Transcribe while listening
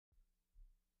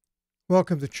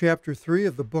Welcome to chapter 3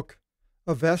 of the Book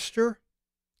of Esther.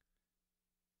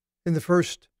 In the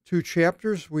first two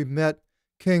chapters, we met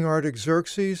King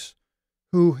Artaxerxes,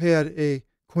 who had a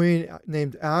queen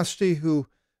named Asti who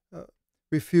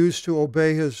refused to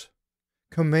obey his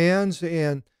commands,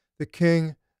 and the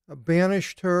king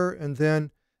banished her and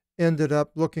then ended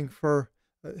up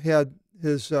had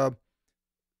his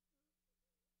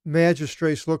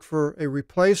magistrates look for a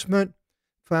replacement,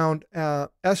 found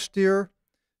Esther,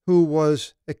 who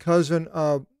was a cousin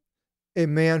of a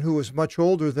man who was much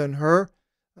older than her,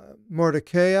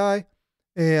 Mordecai,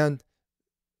 and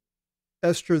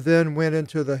Esther then went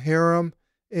into the harem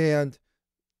and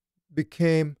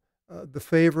became the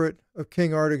favorite of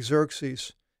King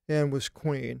Artaxerxes and was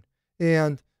queen.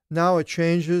 And now it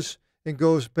changes and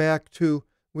goes back to,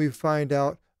 we find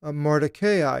out,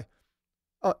 Mordecai.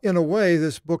 In a way,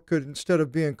 this book could, instead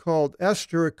of being called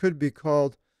Esther, it could be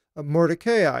called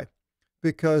Mordecai,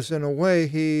 because in a way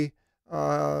he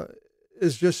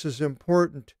is just as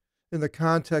important in the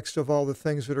context of all the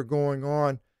things that are going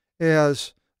on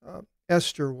as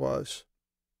Esther was.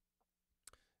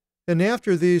 And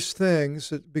after these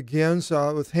things, it begins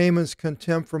with Haman's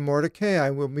contempt for Mordecai.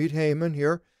 We'll meet Haman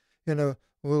here in a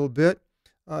little bit.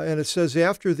 And it says,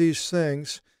 after these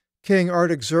things, King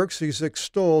Artaxerxes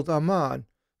extolled Aman,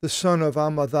 the son of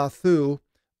Amadathu,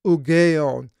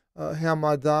 Ugaon,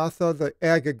 Hamadatha, the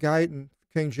Agagite, and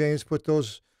King James put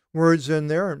those words in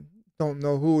there, and don't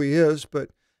know who he is, but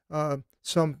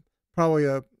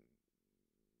probably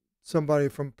somebody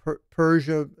from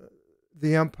Persia,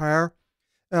 the empire,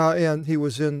 and he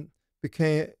was in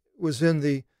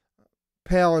the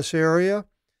palace area,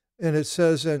 and it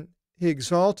says, and he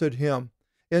exalted him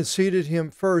and seated him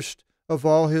first of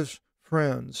all his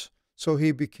friends. So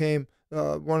he became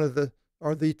the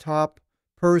top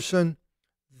person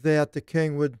that the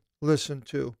king would listen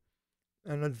to,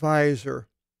 an advisor.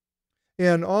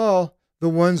 And all the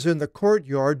ones in the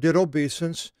courtyard did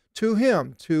obeisance to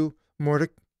him, to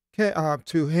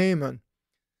Haman.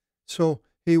 So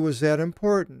he was that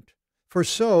important. For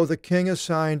so the king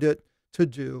assigned it to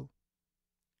do.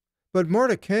 But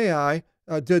Mordecai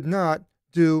did not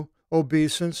do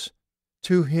obeisance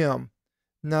to him.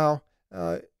 Now,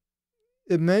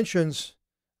 it mentions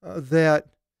that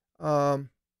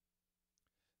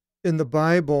in the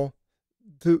Bible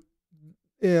to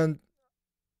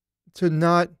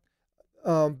not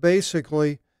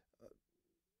basically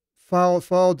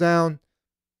fall down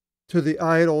to the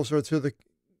idols or to the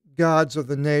gods of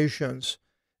the nations.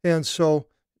 And so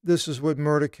this is what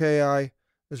Mordecai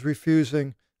is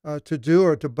refusing to do,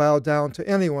 or to bow down to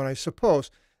anyone, I suppose.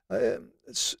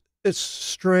 It's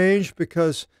strange,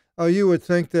 because you would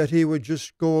think that he would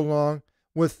just go along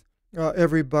with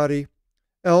everybody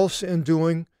else in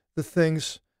doing the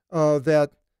things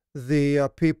that the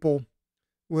people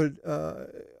would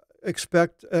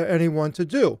expect anyone to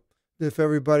do. If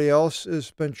everybody else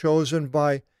has been chosen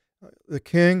by the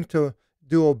king to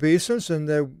do obeisance, and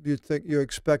you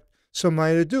expect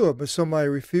somebody to do it, but somebody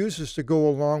refuses to go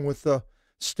along with the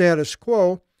status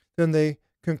quo, then they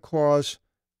can cause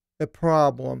a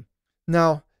problem.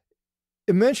 Now,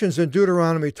 it mentions in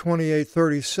Deuteronomy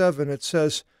 28:37, it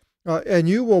says, and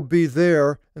you will be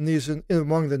there, and these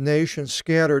among the nations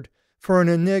scattered, for an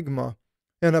enigma,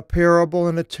 and a parable,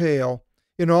 and a tale,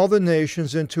 in all the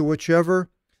nations into whichever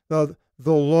the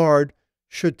Lord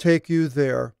should take you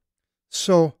there.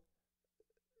 So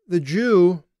the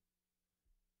Jew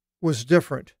was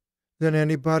different than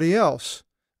anybody else.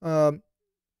 And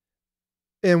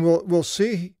we'll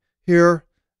see here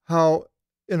how,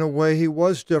 in a way, he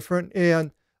was different.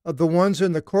 And the ones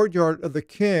in the courtyard of the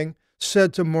king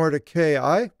said to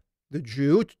Mordecai, the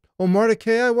Jew, "O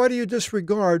Mordecai, why do you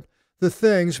disregard the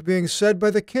things being said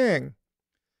by the king?"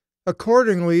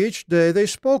 Accordingly, each day they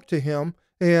spoke to him,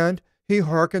 and he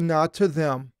hearkened not to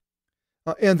them.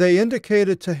 And they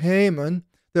indicated to Haman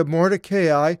that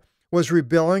Mordecai was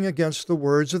rebelling against the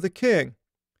words of the king.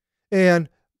 And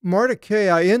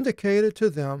Mordecai indicated to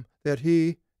them that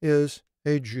he is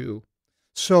a Jew.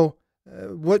 So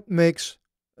what makes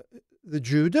the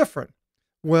Jew different?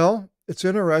 Well, it's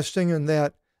interesting in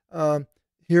that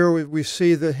here we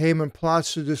see that Haman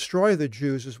plots to destroy the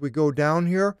Jews as we go down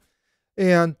here.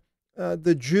 And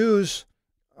the Jews,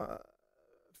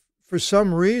 for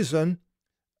some reason,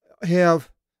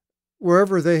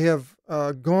 wherever they have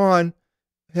gone,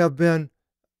 have been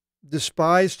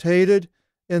despised, hated.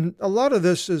 And a lot of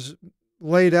this is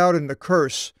laid out in the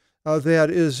curse that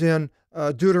is in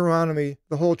Deuteronomy,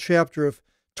 the whole chapter of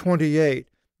 28,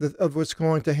 of what's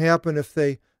going to happen if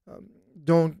they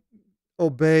don't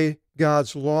obey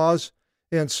God's laws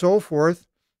and so forth.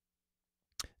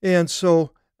 And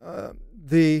so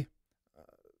the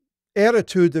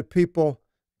attitude that people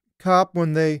cop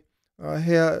when they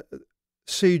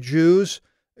see Jews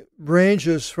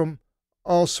ranges from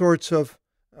all sorts of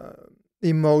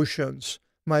emotions.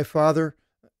 My father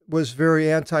was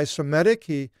very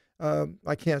anti-Semitic.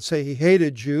 I can't say he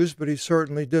hated Jews, but he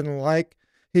certainly didn't like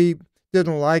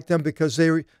them because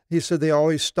he said they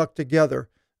always stuck together.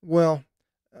 Well,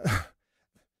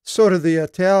 so did the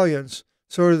Italians,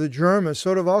 so did the Germans,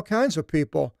 so did all kinds of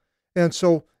people. And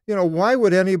so, why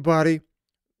would anybody,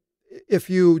 if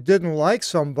you didn't like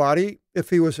somebody, if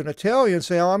he was an Italian,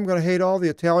 say, oh, I'm going to hate all the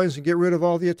Italians and get rid of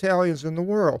all the Italians in the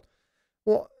world?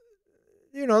 Well,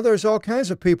 there's all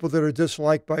kinds of people that are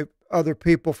disliked by other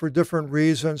people for different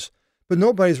reasons, but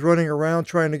nobody's running around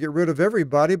trying to get rid of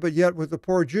everybody. But yet with the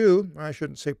poor Jew, I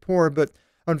shouldn't say poor, but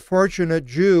unfortunate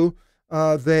Jew,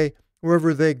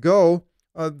 wherever they go,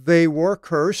 they were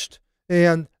cursed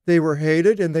and they were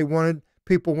hated, and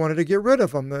people wanted to get rid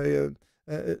of them.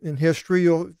 In history,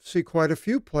 you'll see quite a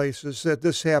few places that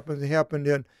this happened. It happened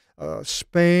in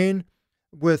Spain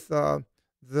with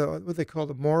what they call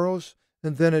the Moros,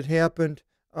 and then it happened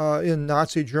in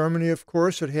Nazi Germany, of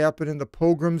course. It happened in the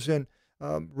pogroms in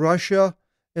Russia,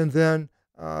 and then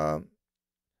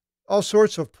all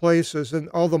sorts of places, and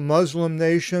all the Muslim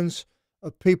nations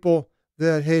of people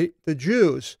that hate the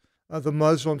Jews. The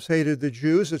Muslims hated the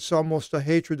Jews. It's almost a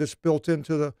hatred that's built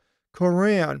into the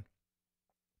Quran.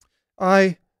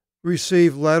 I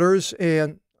receive letters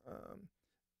and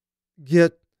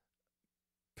get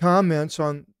comments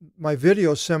on my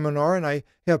video seminar, and I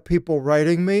have people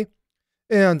writing me,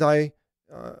 and I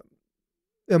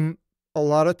am a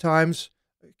lot of times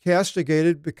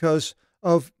castigated because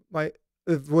of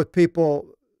what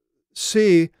people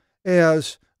see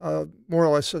as more or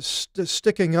less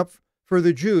sticking up for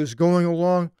the Jews, going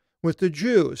along with the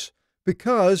Jews,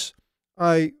 because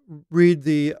I read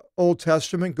the Old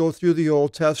Testament, go through the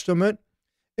Old Testament,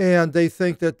 and they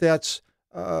think that that's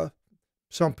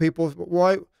some people.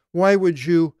 Why would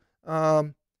you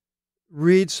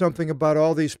read something about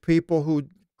all these people who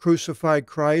crucified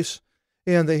Christ,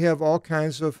 and they have all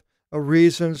kinds of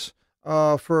reasons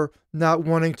for not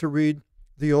wanting to read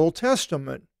the Old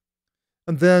Testament?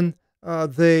 And then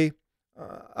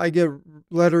I get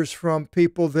letters from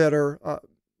people that are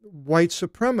white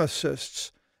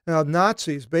supremacists,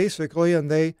 Nazis basically,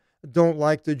 and they don't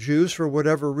like the Jews for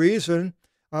whatever reason,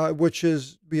 which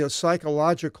is a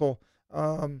psychological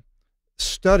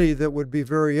study that would be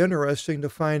very interesting to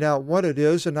find out what it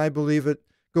is. And I believe it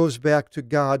goes back to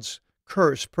God's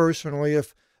curse. Personally,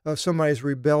 if somebody's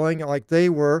rebelling like they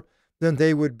were, then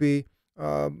they would be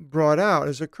brought out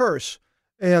as a curse.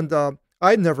 And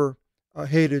I never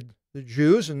hated the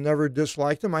Jews and never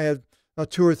disliked them. I had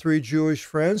 2 or 3 Jewish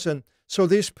friends, and so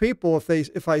these people,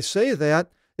 if I say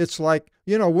that, it's like,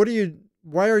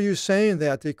 why are you saying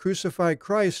that? They crucified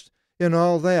Christ and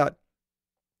all that.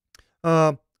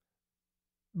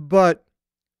 But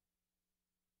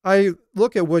I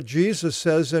look at what Jesus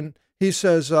says, and he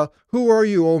says, who are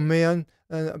you, O man?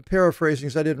 And I'm paraphrasing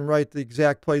because I didn't write the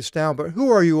exact place down, but who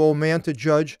are you, O man, to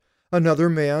judge another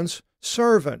man's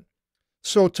servant?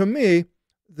 So to me,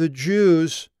 the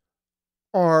Jews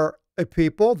are a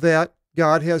people that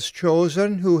God has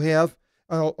chosen, who have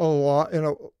in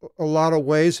a lot of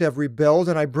ways have rebelled,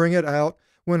 and I bring it out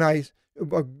when I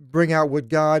bring out what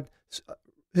God,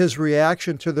 his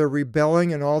reaction to their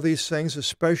rebelling and all these things,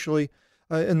 especially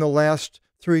in the last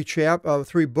 3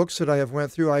 books that I have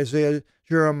went through, Isaiah,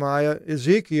 Jeremiah,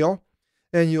 Ezekiel,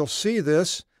 and you'll see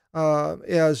this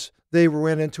as they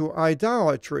went into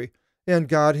idolatry, and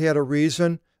God had a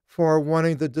reason for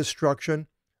wanting the destruction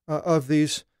of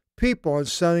these people and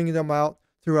sending them out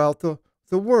throughout the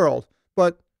world.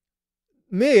 But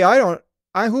me,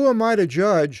 who am I to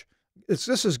judge?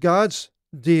 This is God's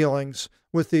dealings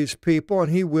with these people,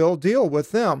 and he will deal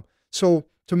with them. So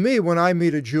to me, when I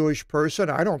meet a Jewish person,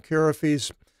 I don't care if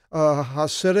he's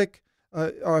Hasidic,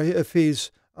 or if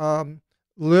he's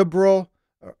liberal,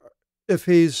 if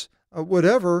he's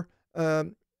whatever.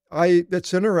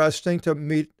 It's interesting to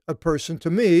meet a person. To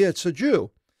me, it's a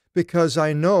Jew, because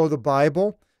I know the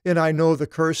Bible, and I know the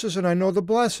curses, and I know the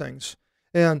blessings.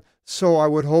 And so I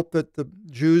would hope that the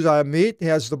Jews I meet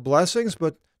has the blessings,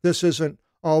 but this isn't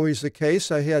always the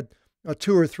case. I had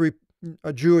 2 or 3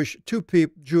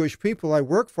 Jewish people I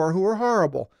worked for who were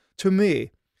horrible to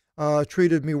me,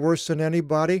 treated me worse than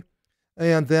anybody.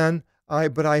 And then I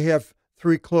have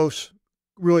 3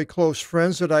 really close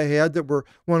friends that I had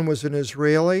one was an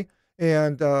Israeli,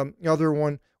 and the other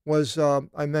one was,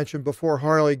 I mentioned before,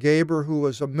 Harley Gaber, who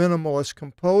was a minimalist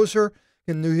composer,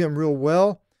 and knew him real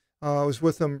well. I was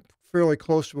with him fairly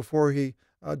close before he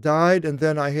died. And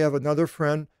then I have another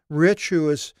friend, Rich, who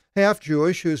is half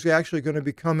Jewish, who's actually going to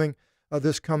be coming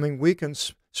this coming week and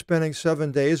spending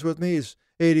 7 days with me. He's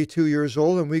 82 years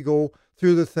old, and we go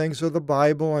through the things of the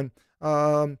Bible and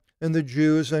the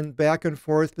Jews and back and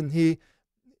forth. And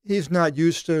he's not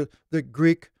used to the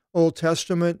Greek Old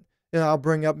Testament, and I'll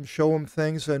bring up and show him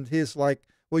things, and he's like,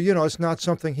 well, it's not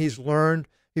something he's learned.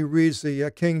 He reads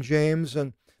the King James,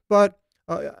 but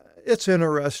it's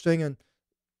interesting, and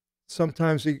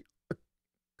sometimes he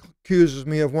accuses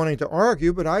me of wanting to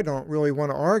argue, but I don't really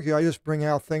want to argue. I just bring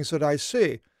out things that I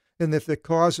see, and if it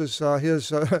causes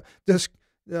his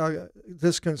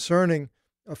disconcerting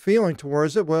feeling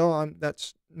towards it, well,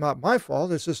 that's not my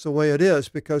fault. It's just the way it is,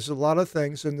 because a lot of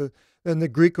things in the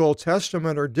Greek Old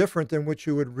Testament are different than what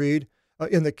you would read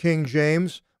in the King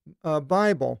James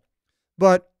Bible.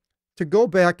 But to go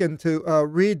back and to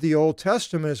read the Old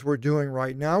Testament, as we're doing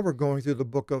right now, we're going through the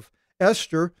Book of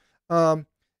Esther,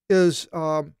 is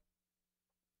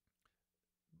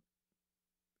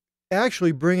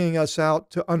actually bringing us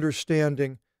out to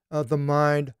understanding the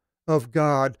mind of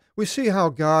God. We see how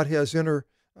God has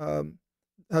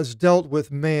dealt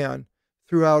with man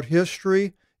throughout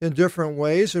history in different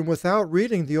ways, and without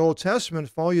reading the Old Testament,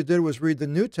 if all you did was read the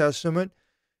New Testament,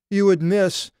 you would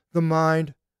miss the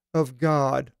mind of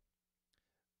God.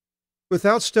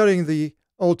 Without studying the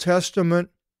Old Testament,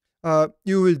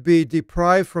 you would be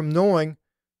deprived from knowing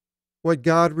what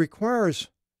God requires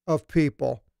of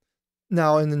people.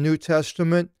 Now, in the New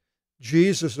Testament,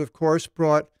 Jesus, of course,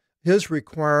 brought his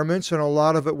requirements, and a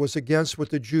lot of it was against what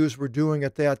the Jews were doing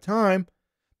at that time.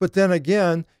 But then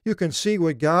again, you can see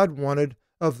what God wanted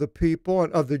of the people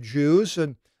and of the Jews.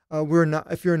 And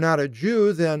if you're not a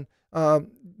Jew, then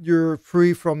you're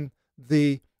free from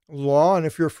the law. And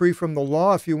if you're free from the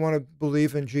law, if you want to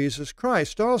believe in Jesus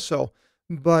Christ also.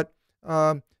 But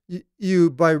by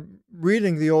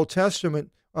reading the Old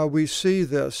Testament, we see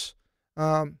this.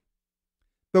 But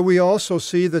we also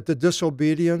see that the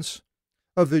disobedience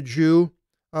of the Jew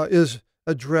is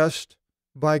addressed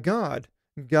by God.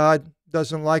 God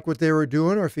doesn't like what they were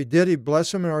doing, or if he did, he'd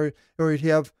bless them, or he'd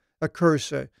have a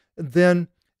curse. Then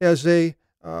as they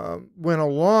went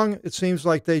along, it seems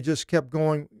like they just kept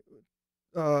going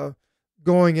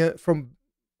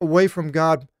away from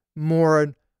God more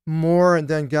and more, and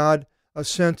then God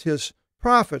sent his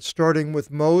prophets, starting with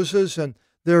Moses and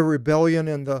their rebellion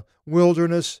in the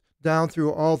wilderness, down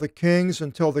through all the kings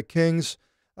until the kings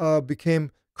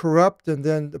became corrupt, and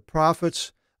then the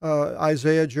prophets,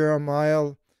 Isaiah,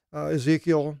 Jeremiah,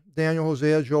 Ezekiel, Daniel,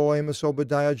 Hosea, Joel, Amos,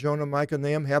 Obadiah, Jonah, Micah,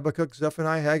 Nahum, Habakkuk,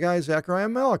 Zephaniah, Haggai, Zechariah,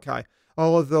 Malachi,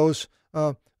 all of those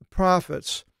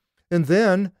prophets. And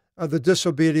then the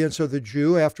disobedience of the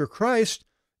Jew after Christ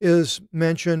is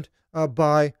mentioned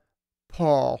by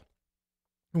Paul.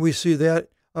 We see that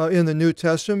in the New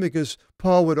Testament, because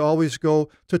Paul would always go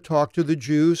to talk to the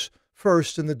Jews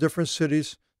first in the different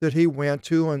cities that he went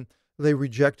to, and they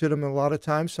rejected him a lot of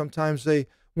times. Sometimes they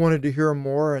wanted to hear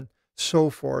more, and so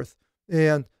forth.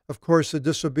 And of course, the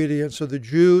disobedience of the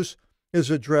Jews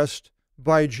is addressed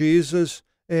by Jesus,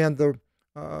 and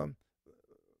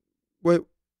what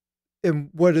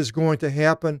is going to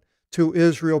happen to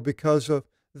Israel because of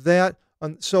that.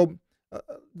 So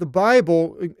the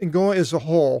Bible, as a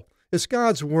whole, it's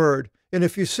God's Word. And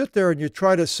if you sit there and you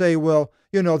try to say, well,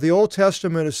 the Old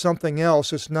Testament is something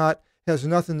else, has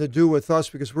nothing to do with us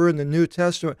because we're in the New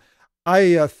Testament,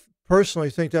 I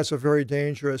personally think that's a very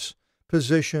dangerous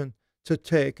position to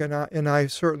take, and I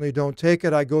certainly don't take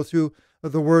it. I go through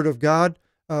the Word of God,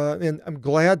 and I'm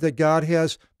glad that God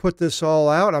has put this all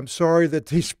out. I'm sorry that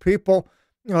these people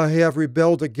have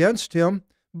rebelled against him,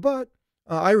 but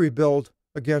I rebelled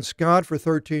against God for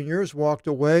 13 years, walked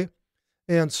away,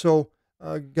 and so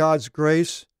God's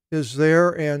grace is there,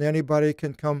 and anybody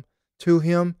can come to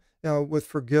him with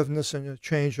forgiveness and a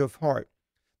change of heart.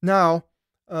 Now,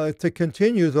 to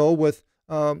continue, though, with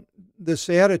this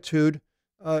attitude,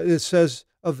 it says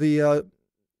of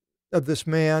this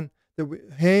man,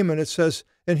 Haman, it says,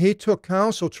 and he took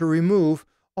counsel to remove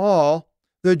all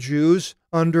the Jews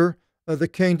under the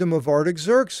kingdom of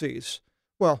Artaxerxes.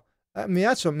 Well, I mean,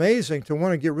 that's amazing to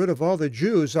want to get rid of all the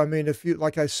Jews. I mean,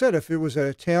 like I said, if it was an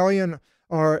Italian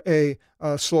or a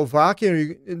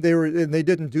Slovakian, and they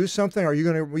didn't do something,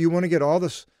 you want to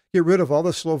get rid of all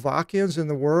the Slovakians in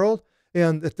the world?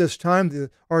 And at this time,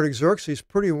 the Artaxerxes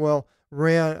pretty well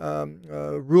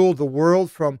ruled the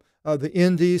world from the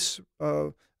Indies,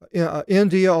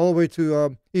 India, all the way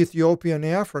to Ethiopia and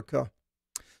Africa.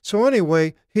 So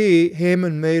anyway,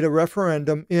 Haman made a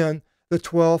referendum in the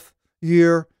 12th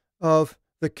year of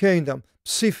the kingdom.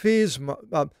 Psiphisma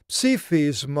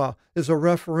is a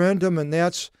referendum, and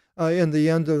that's in the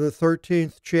end of the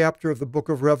 13th chapter of the book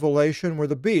of Revelation, where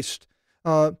the beast,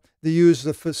 they use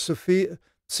the Psiphizo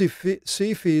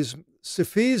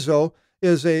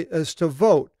is to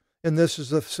vote, and this is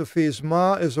the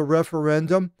Psiphisma is a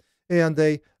referendum, and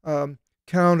they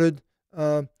counted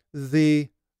the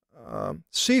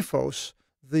Cephos,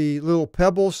 the little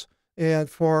pebbles, and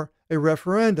for a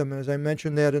referendum. As I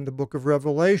mentioned that in the book of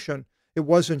Revelation, it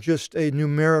wasn't just a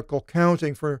numerical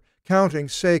counting for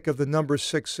counting's sake of the number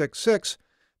 666,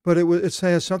 but it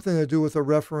has something to do with a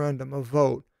referendum, a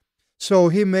vote. So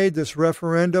he made this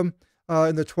referendum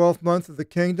in the 12th month of the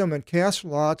kingdom and cast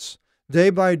lots day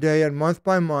by day and month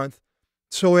by month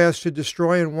so as to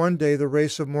destroy in one day the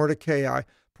race of Mordecai,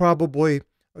 probably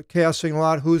casting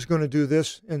lot who's going to do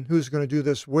this and who's going to do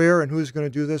this where and who's going to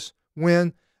do this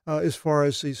when, as far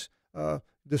as these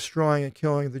destroying and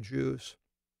killing the Jews.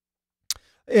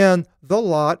 And the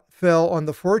lot fell on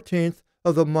the 14th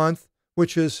of the month,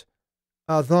 which is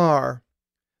Adar.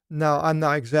 Now, I'm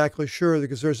not exactly sure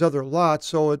because there's other lots,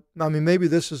 so maybe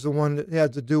this is the one that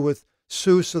had to do with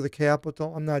Susa, the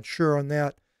capital. I'm not sure on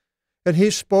that. And he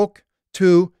spoke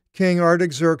to King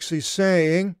Artaxerxes,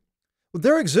 saying,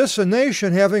 there exists a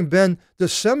nation having been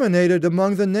disseminated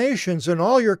among the nations in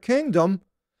all your kingdom,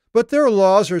 but their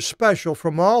laws are special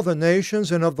from all the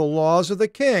nations, and of the laws of the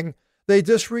king they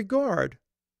disregard.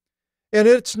 And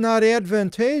it's not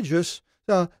advantageous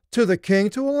to the king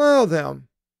to allow them.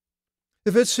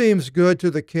 If it seems good to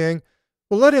the king,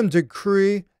 well, let him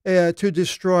decree to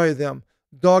destroy them.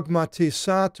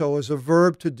 Dogmatisato is a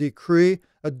verb to decree,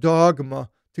 a dogma,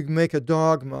 to make a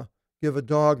dogma, give a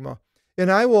dogma.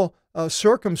 And I will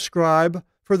circumscribe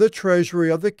for the treasury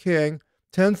of the king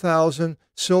 10,000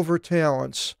 silver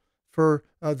talents for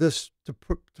this to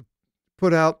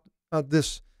put out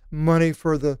this money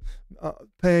for the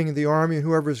paying the army and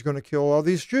whoever is going to kill all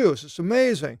these Jews. It's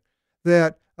amazing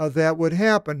that that would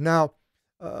happen. Now,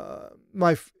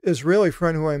 my Israeli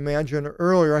friend who I mentioned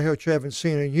earlier, which I haven't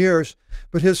seen in years,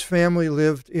 but his family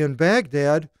lived in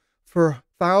Baghdad for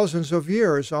thousands of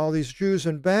years, all these Jews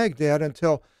in Baghdad,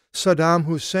 until Saddam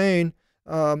Hussein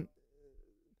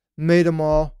made them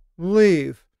all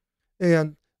leave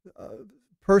and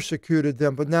persecuted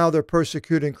them. But now they're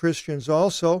persecuting Christians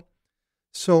also.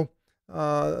 So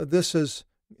this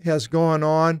has gone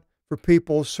on for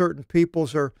people. Certain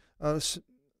peoples are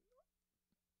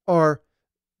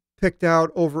picked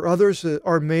out over others. The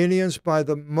Armenians by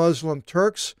the Muslim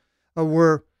Turks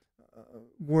were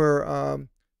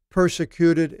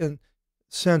persecuted and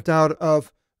sent out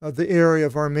of the area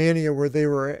of Armenia where they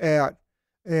were at.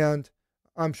 And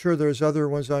I'm sure there's other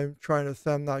ones I'm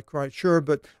not quite sure.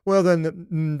 But, well, then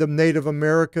the Native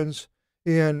Americans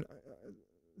in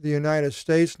the United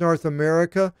States, North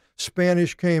America,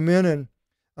 Spanish came in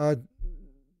and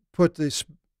put the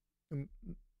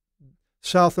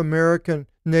South American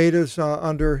natives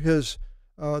under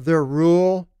their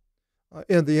rule,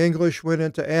 and the English went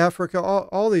into Africa.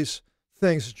 All these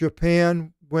things.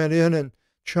 Japan went in and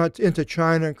into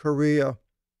China and Korea.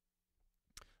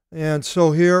 And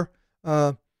so here,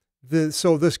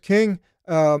 this king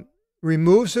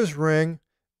removes his ring.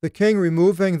 The king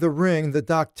removing the ring, the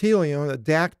dactylion, the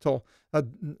dactyl,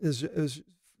 is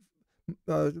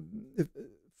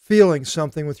feeling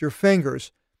something with your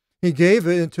fingers. He gave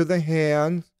it into the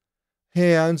hands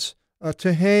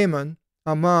to Haman,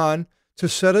 to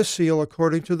set a seal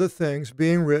according to the things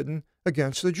being written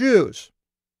against the Jews.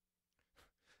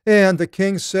 And the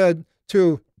king said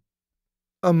to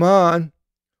Haman,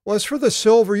 well, as for the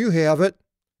silver, you have it,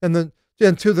 and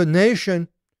to the nation,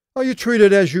 oh, you treat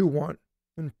it as you want.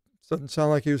 And it doesn't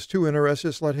sound like he was too interested,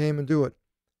 just let Haman do it.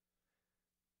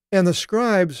 And the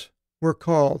scribes were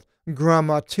called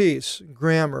grammatis,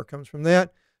 grammar comes from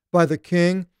that, by the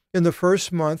king in the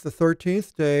first month, the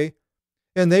 13th day,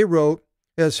 and they wrote,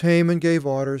 as Haman gave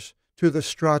orders, to the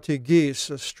strategis,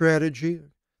 the strategy,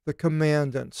 the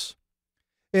commandants,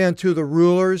 and to the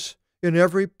rulers in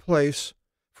every place,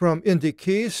 from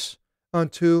Indikis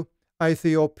unto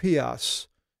Ethiopias,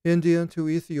 India to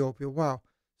Ethiopia. Wow,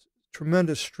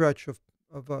 tremendous stretch of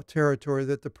territory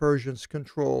that the Persians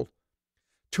controlled.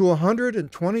 To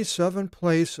 127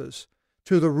 places,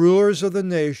 to the rulers of the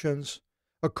nations,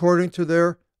 according to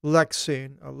their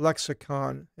lexeme, a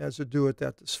lexicon has to do with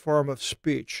that, this form of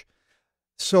speech.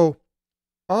 So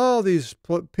all these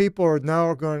people are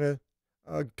now going to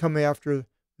come after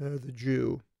the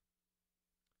Jew.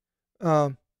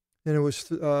 And it was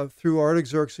through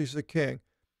Artaxerxes the king.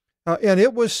 And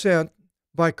it was sent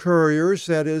by couriers,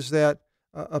 that is, that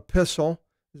epistle.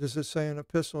 Does it say an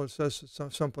epistle? It says it's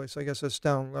someplace, I guess it's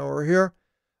down lower here,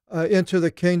 into the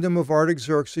kingdom of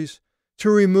Artaxerxes, to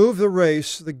remove the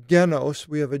race, the genus.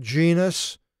 We have a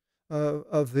genus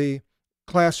of the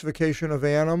classification of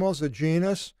animals, a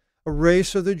genus, a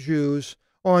race of the Jews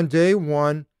on day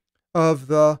 1 of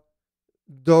the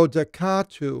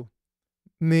Dodecatu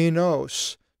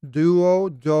Minos. Duo,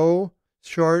 do,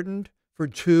 shortened for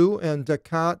 2, and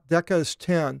deca is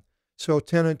 10. So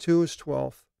 10 and 2 is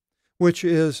 12, which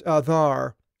is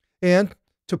Adar. And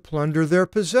to plunder their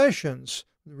possessions.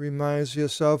 It reminds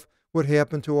us of what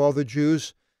happened to all the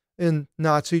Jews in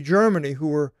Nazi Germany who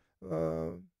were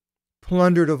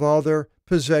plundered of all their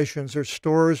possessions. Their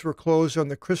stores were closed on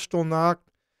the Kristallnacht.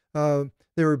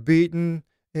 They were beaten,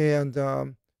 and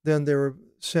then they were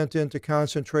sent into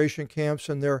concentration camps,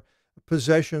 and their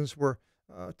possessions were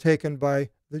taken by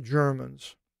the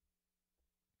Germans.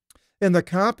 In the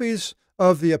copies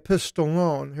of the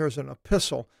epistolon, here's an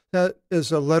epistle. That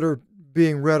is a letter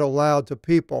being read aloud to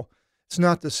people. It's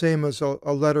not the same as a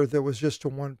letter that was just to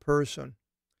one person.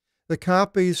 The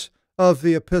copies of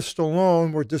the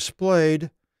epistolon were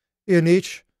displayed in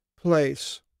each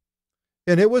place,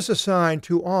 and it was assigned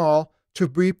to all to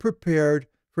be prepared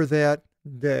for that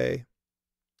day.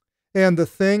 And the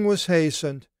thing was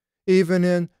hastened, even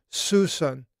in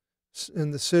Susan,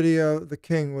 in the city of the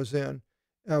king was in,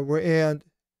 and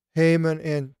Haman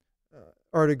and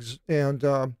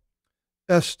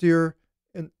Esther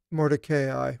and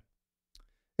Mordecai.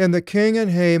 And the king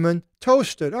and Haman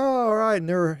toasted. Oh, all right, and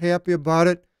they were happy about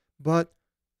it, but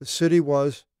the city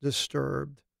was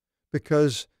disturbed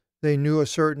because they knew a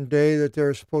certain day that they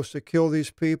were supposed to kill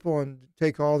these people and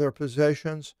take all their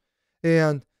possessions.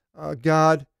 And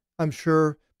God, I'm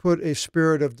sure, put a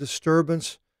spirit of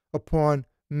disturbance upon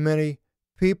many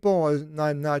people.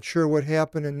 I'm not sure what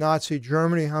happened in Nazi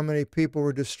Germany, how many people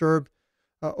were disturbed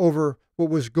over what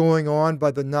was going on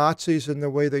by the Nazis and the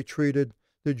way they treated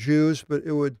the Jews, but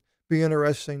it would be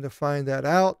interesting to find that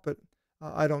out. But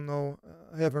I don't know.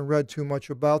 I haven't read too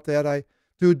much about that. I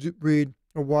do read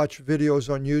or watch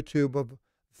videos on YouTube of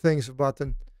things about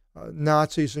the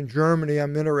Nazis in Germany.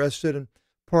 I'm interested in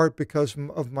part because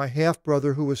of my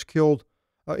half-brother who was killed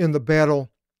in the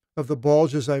Battle of the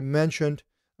Bulge, as I mentioned,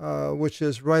 which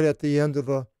is right at the end of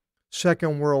the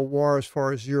Second World War as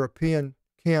far as European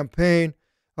campaign,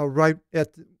 right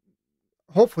at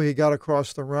hopefully he got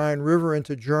across the Rhine River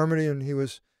into Germany and he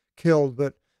was killed.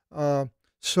 But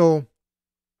so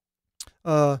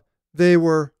they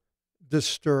were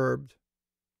disturbed.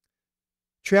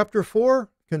 Chapter 4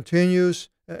 continues.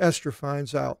 Esther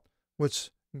finds out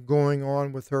what's going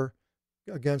on with her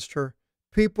against her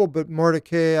people, but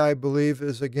Mordecai, I believe,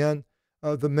 is again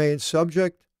the main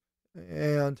subject,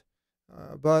 and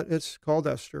but it's called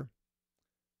Esther.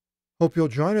 Hope you'll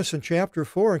join us in chapter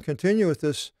 4 and continue with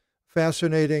this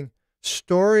fascinating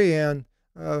story, and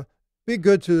be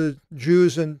good to the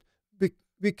Jews, and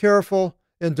be careful,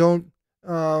 and don't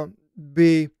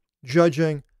be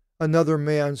judging another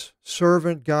man's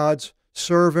servant, God's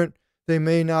servant. They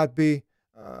may not be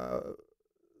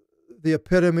the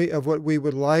epitome of what we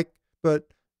would like, but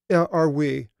are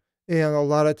we? And a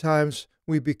lot of times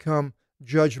we become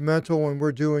judgmental when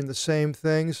we're doing the same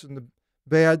things and the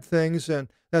bad things,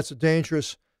 and that's a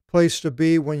dangerous place to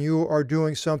be when you are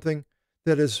doing something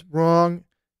that is wrong,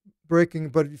 breaking,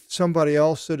 but somebody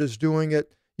else that is doing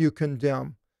it, you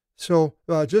condemn. So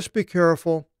just be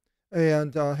careful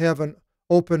and have an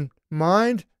open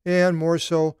mind, and more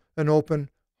so an open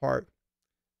heart.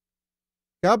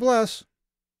 God bless.